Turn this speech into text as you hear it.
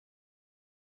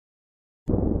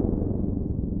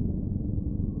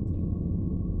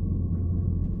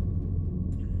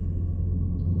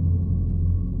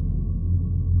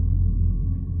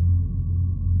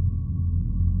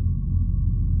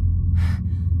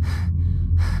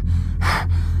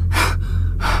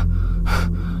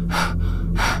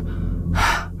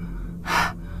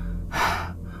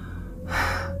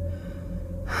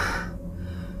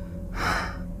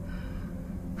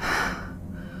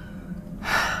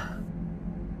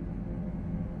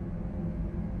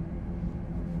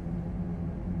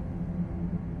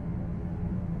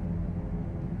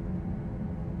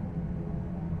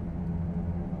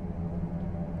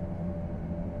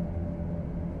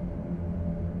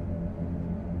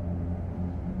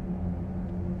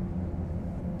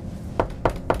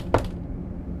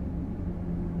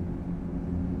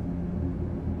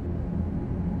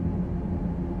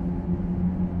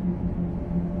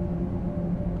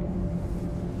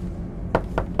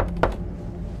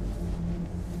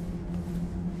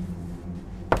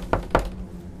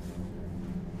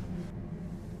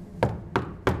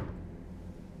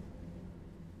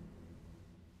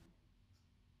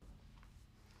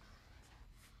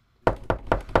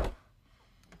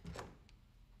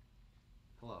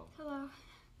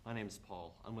name's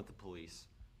Paul. I'm with the police.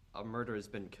 A murder has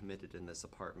been committed in this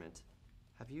apartment.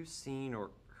 Have you seen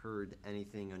or heard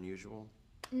anything unusual?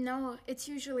 No, it's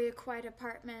usually a quiet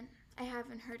apartment. I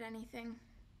haven't heard anything.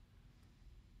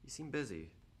 You seem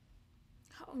busy.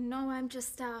 Oh, no, I'm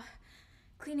just,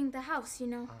 cleaning the house, you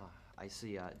know. Ah, I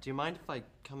see. Do you mind if I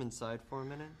come inside for a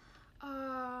minute?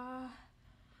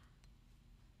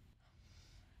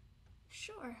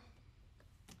 Sure.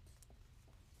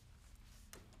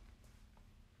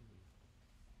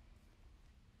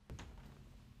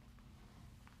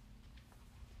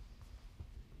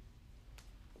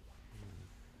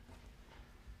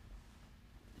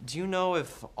 Do you know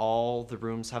if all the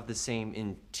rooms have the same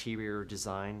interior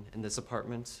design in this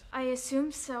apartment? I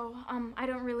assume so. I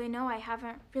don't really know. I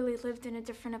haven't really lived in a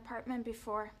different apartment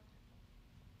before.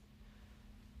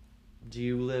 Do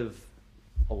you live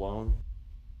alone?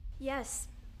 Yes.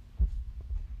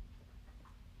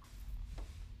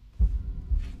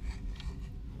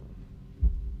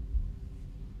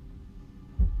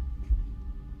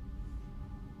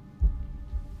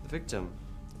 The victim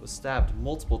was stabbed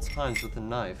multiple times with a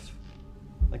knife,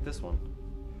 like this one.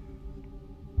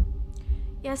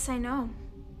 Yes, I know.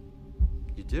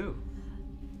 You do?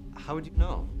 How would you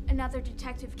know? Another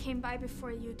detective came by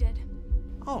before you did.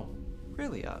 Oh,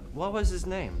 really? What was his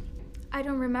name? I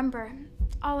don't remember.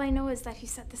 All I know is that he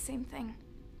said the same thing.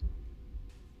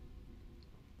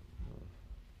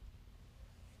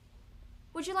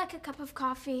 Would you like a cup of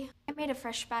coffee? I made a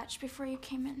fresh batch before you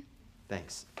came in.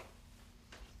 Thanks.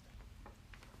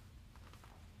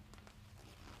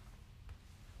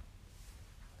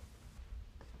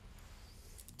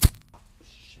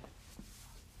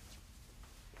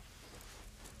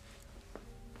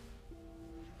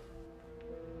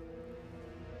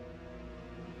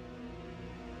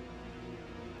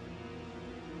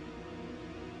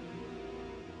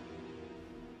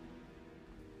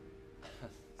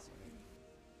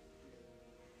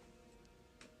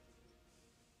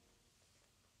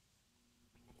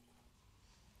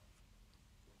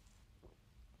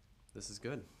 This is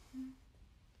good.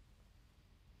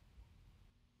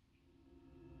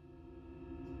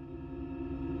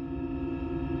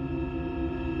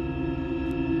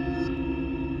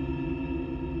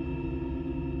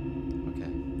 Okay,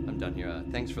 I'm done here.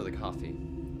 Thanks for the coffee.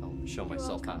 I'll show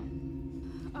myself out.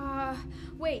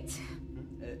 Wait.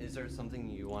 Is there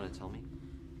something you want to tell me?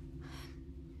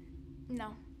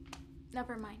 No.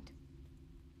 Never mind.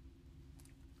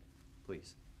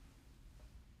 Please.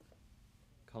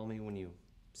 Call me when you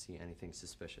see anything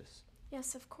suspicious.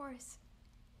 Yes, of course.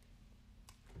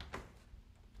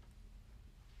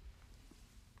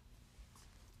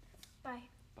 Bye.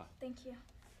 Bye. Thank you.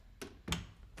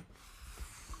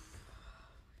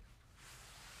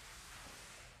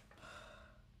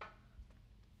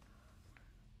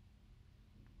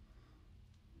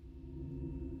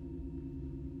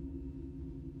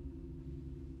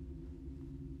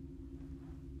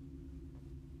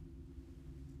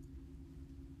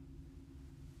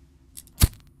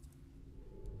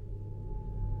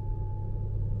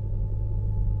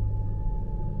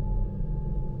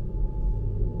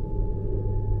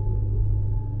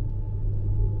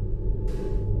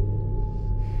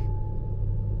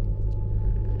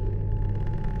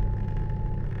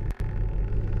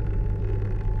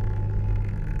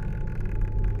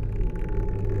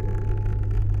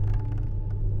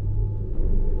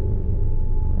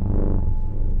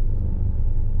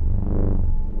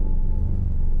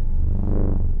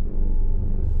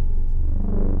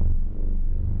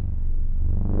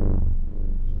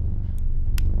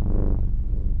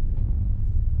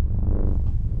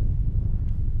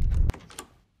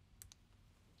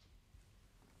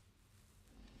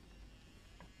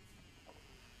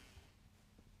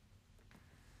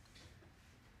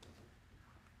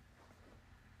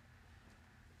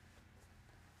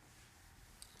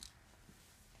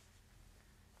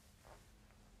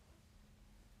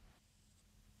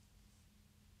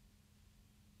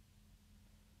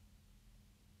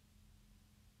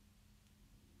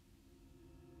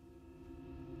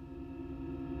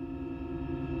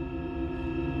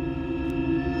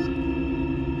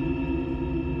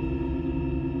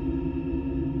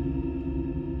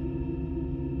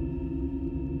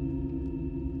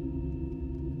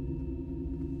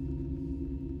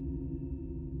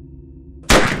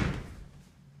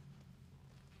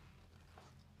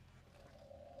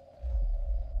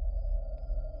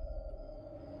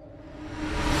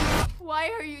 Why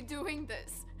are you doing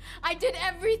this? I did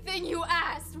everything you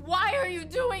asked. Why are you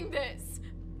doing this?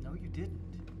 No, you didn't.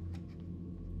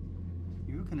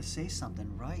 You were gonna say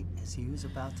something right as he was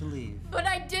about to leave. But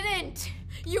I didn't.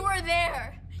 You were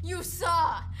there. You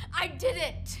saw. I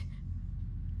didn't.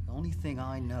 The only thing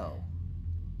I know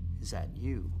is that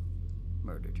you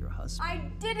murdered your husband. I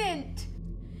didn't!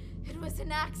 It was an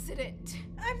accident.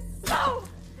 I'm so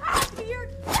happy you're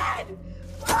dead!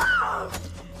 Oh,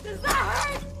 does that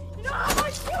hurt? You know how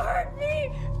much you hurt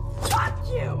me? Fuck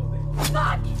you!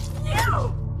 Fuck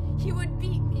you! He would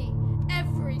beat me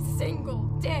every single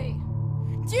day.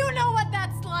 Do you know what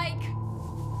that's like?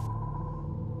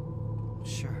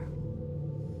 Sure.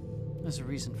 There's a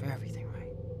reason for everything, right?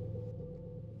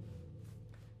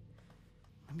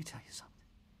 Let me tell you something.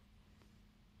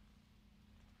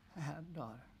 I had a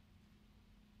daughter.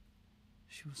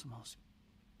 She was the most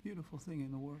beautiful thing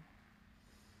in the world.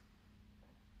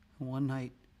 And one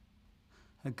night,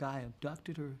 a guy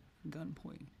abducted her at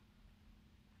gunpoint,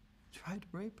 tried to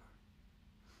rape her.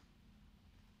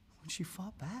 When she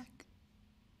fought back,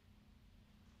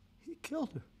 he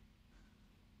killed her.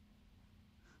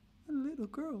 A little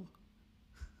girl.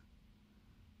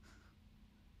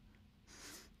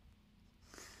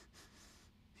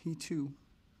 He too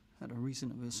had a reason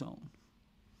of his own.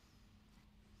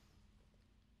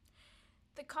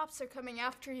 The cops are coming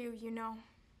after you, you know.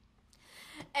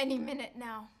 Any minute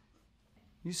now.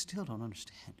 You still don't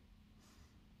understand.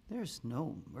 There's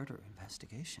no murder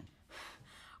investigation.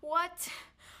 What?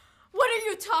 What are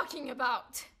you talking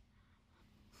about?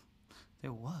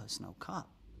 There was no cop.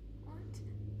 What?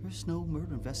 There's no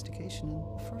murder investigation in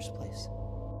the first place.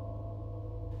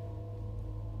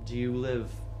 Do you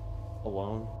live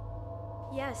alone?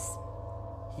 Yes.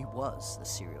 He was the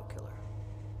serial killer.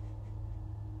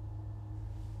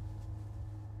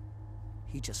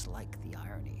 He just liked the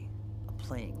irony of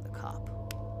playing the cop.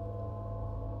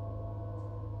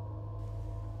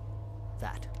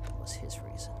 That was his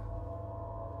reason.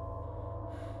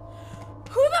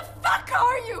 Who the fuck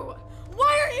are you?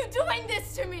 Why are you doing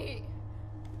this to me?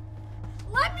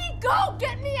 Let me go!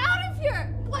 Get me out of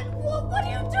here! What are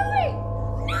you doing?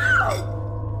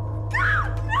 No!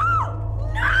 God, no!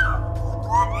 No!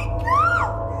 Let me go!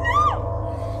 No!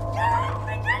 Get off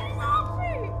me! Get off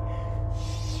me!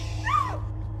 No!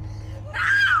 No!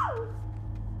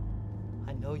 I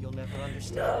know you'll never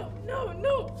understand.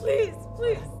 No, please,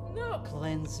 no.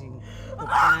 Cleansing the Oh,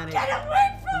 planet. get away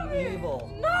from from me! evil.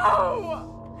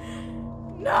 No!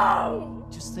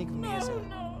 Just think of me as No.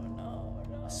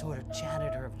 a sort of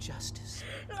janitor of justice.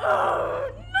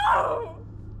 No!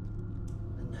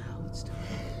 And now it's time.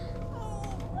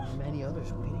 There are many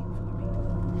others waiting for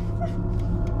me.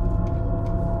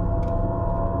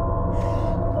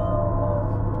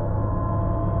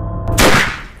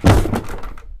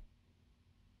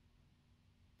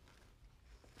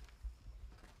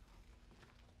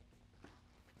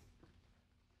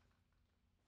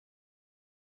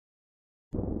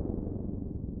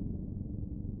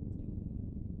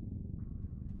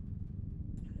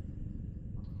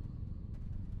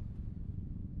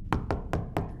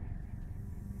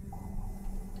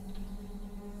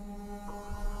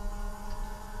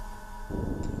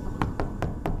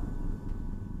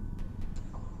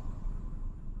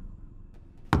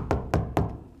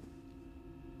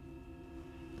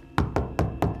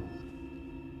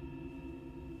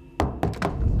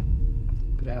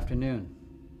 Good afternoon.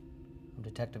 I'm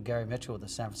Detective Gary Mitchell with the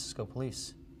San Francisco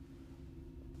Police.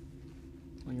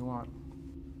 What do you want?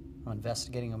 I'm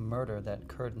investigating a murder that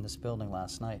occurred in this building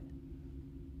last night.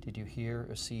 Did you hear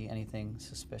or see anything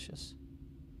suspicious?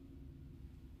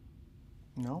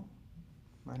 No,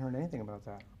 I hadn't heard anything about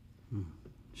that.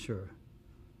 Sure.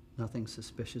 Nothing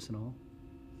suspicious at all?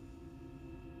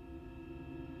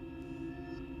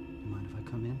 You mind if I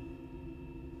come in?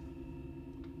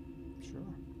 Sure.